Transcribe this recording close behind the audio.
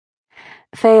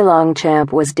Fay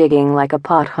Longchamp was digging like a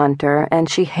pot hunter, and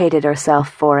she hated herself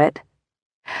for it.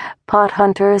 Pot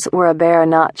hunters were a bare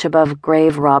notch above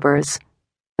grave robbers.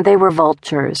 They were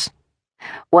vultures.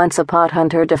 Once a pot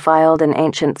hunter defiled an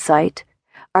ancient site,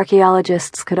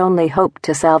 archaeologists could only hope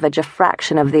to salvage a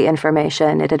fraction of the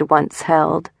information it had once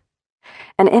held.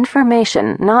 And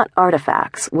information, not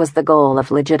artifacts, was the goal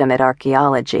of legitimate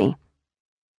archaeology.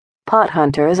 Pot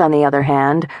hunters, on the other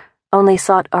hand, only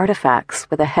sought artifacts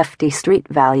with a hefty street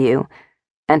value,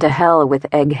 and to hell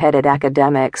with egg-headed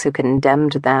academics who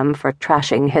condemned them for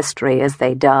trashing history as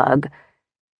they dug.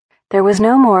 There was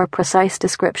no more precise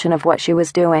description of what she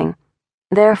was doing.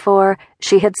 Therefore,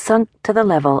 she had sunk to the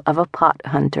level of a pot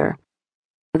hunter.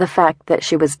 The fact that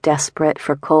she was desperate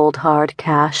for cold, hard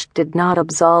cash did not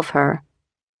absolve her.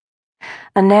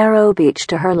 A narrow beach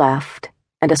to her left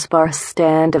and a sparse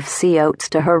stand of sea oats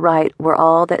to her right were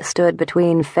all that stood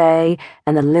between Fay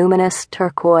and the luminous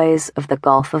turquoise of the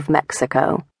Gulf of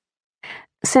Mexico.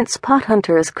 Since pot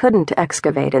hunters couldn't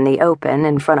excavate in the open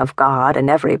in front of God and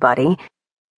everybody,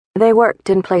 they worked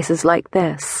in places like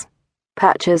this,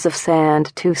 patches of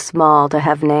sand too small to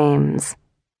have names.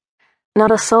 Not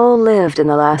a soul lived in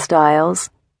the last isles,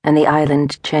 and the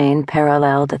island chain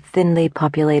paralleled a thinly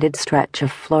populated stretch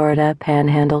of Florida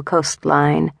Panhandle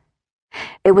coastline.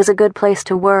 It was a good place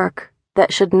to work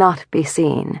that should not be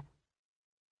seen.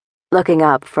 Looking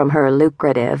up from her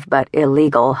lucrative but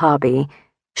illegal hobby,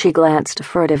 she glanced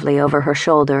furtively over her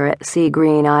shoulder at Sea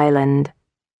Green Island.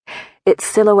 Its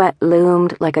silhouette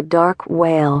loomed like a dark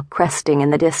whale cresting in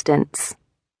the distance.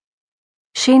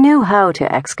 She knew how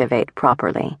to excavate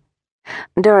properly.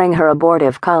 During her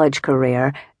abortive college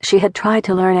career, she had tried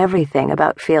to learn everything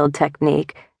about field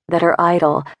technique that her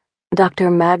idol, Dr.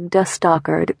 Magda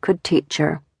Stockard, could teach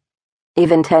her.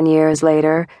 Even 10 years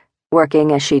later,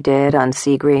 working as she did on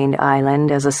Sea Green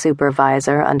Island as a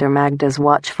supervisor under Magda's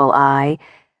watchful eye,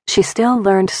 she still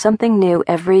learned something new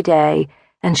every day,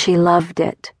 and she loved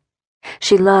it.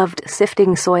 She loved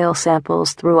sifting soil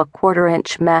samples through a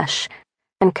 1/4-inch mesh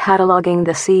and cataloging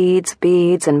the seeds,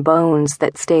 beads, and bones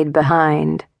that stayed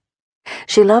behind.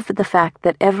 She loved the fact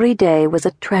that every day was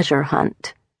a treasure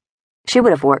hunt. She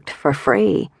would have worked for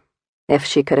free if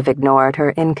she could have ignored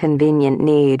her inconvenient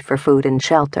need for food and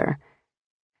shelter.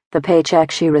 The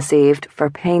paycheck she received for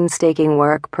painstaking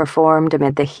work performed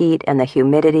amid the heat and the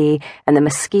humidity and the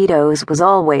mosquitoes was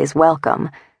always welcome,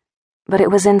 but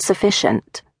it was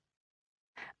insufficient.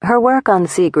 Her work on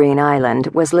Sea Green Island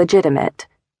was legitimate,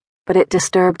 but it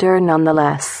disturbed her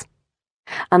nonetheless.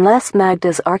 Unless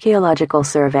Magda's archaeological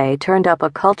survey turned up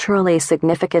a culturally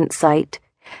significant site,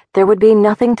 there would be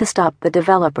nothing to stop the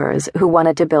developers who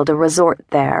wanted to build a resort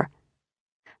there.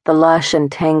 The lush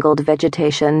and tangled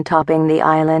vegetation topping the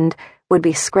island would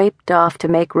be scraped off to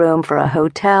make room for a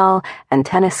hotel and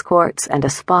tennis courts and a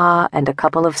spa and a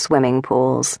couple of swimming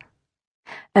pools.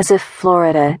 As if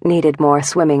Florida needed more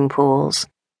swimming pools.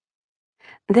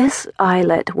 This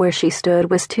islet where she stood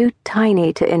was too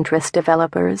tiny to interest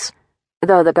developers,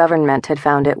 though the government had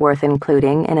found it worth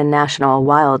including in a national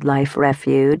wildlife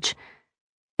refuge.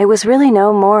 It was really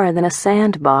no more than a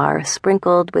sandbar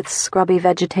sprinkled with scrubby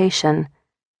vegetation.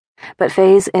 But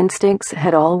Fay's instincts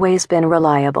had always been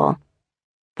reliable.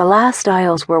 The last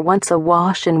isles were once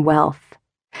awash in wealth.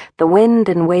 The wind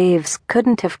and waves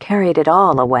couldn't have carried it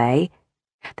all away.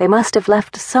 They must have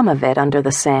left some of it under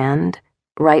the sand,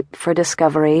 ripe for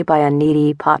discovery by a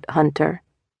needy pot hunter.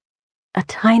 A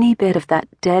tiny bit of that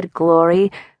dead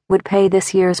glory would pay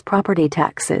this year's property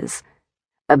taxes.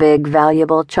 A big,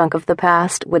 valuable chunk of the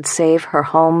past would save her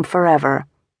home forever.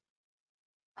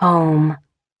 Home.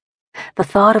 The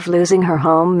thought of losing her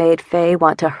home made Fay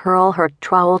want to hurl her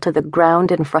trowel to the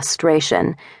ground in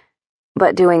frustration,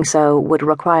 but doing so would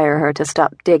require her to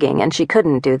stop digging, and she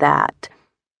couldn't do that.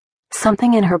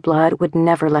 Something in her blood would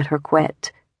never let her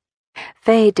quit.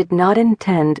 Fay did not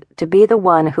intend to be the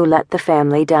one who let the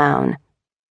family down.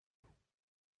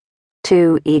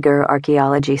 2 eager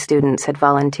archaeology students had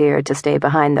volunteered to stay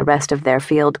behind the rest of their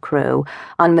field crew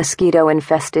on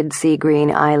mosquito-infested Sea Green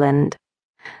Island.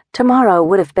 Tomorrow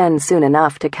would have been soon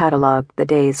enough to catalog the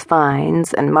day's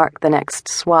finds and mark the next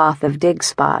swath of dig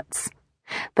spots,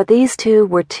 but these 2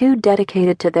 were too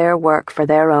dedicated to their work for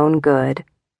their own good.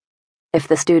 If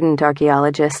the student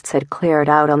archaeologists had cleared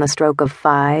out on the stroke of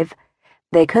 5,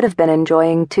 they could have been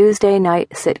enjoying Tuesday night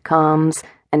sitcoms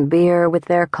and beer with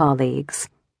their colleagues.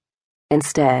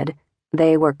 Instead,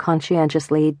 they were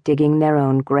conscientiously digging their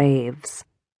own graves.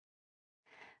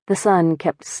 The sun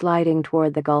kept sliding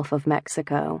toward the Gulf of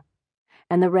Mexico,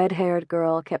 and the red-haired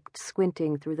girl kept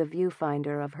squinting through the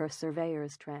viewfinder of her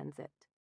surveyor's transit.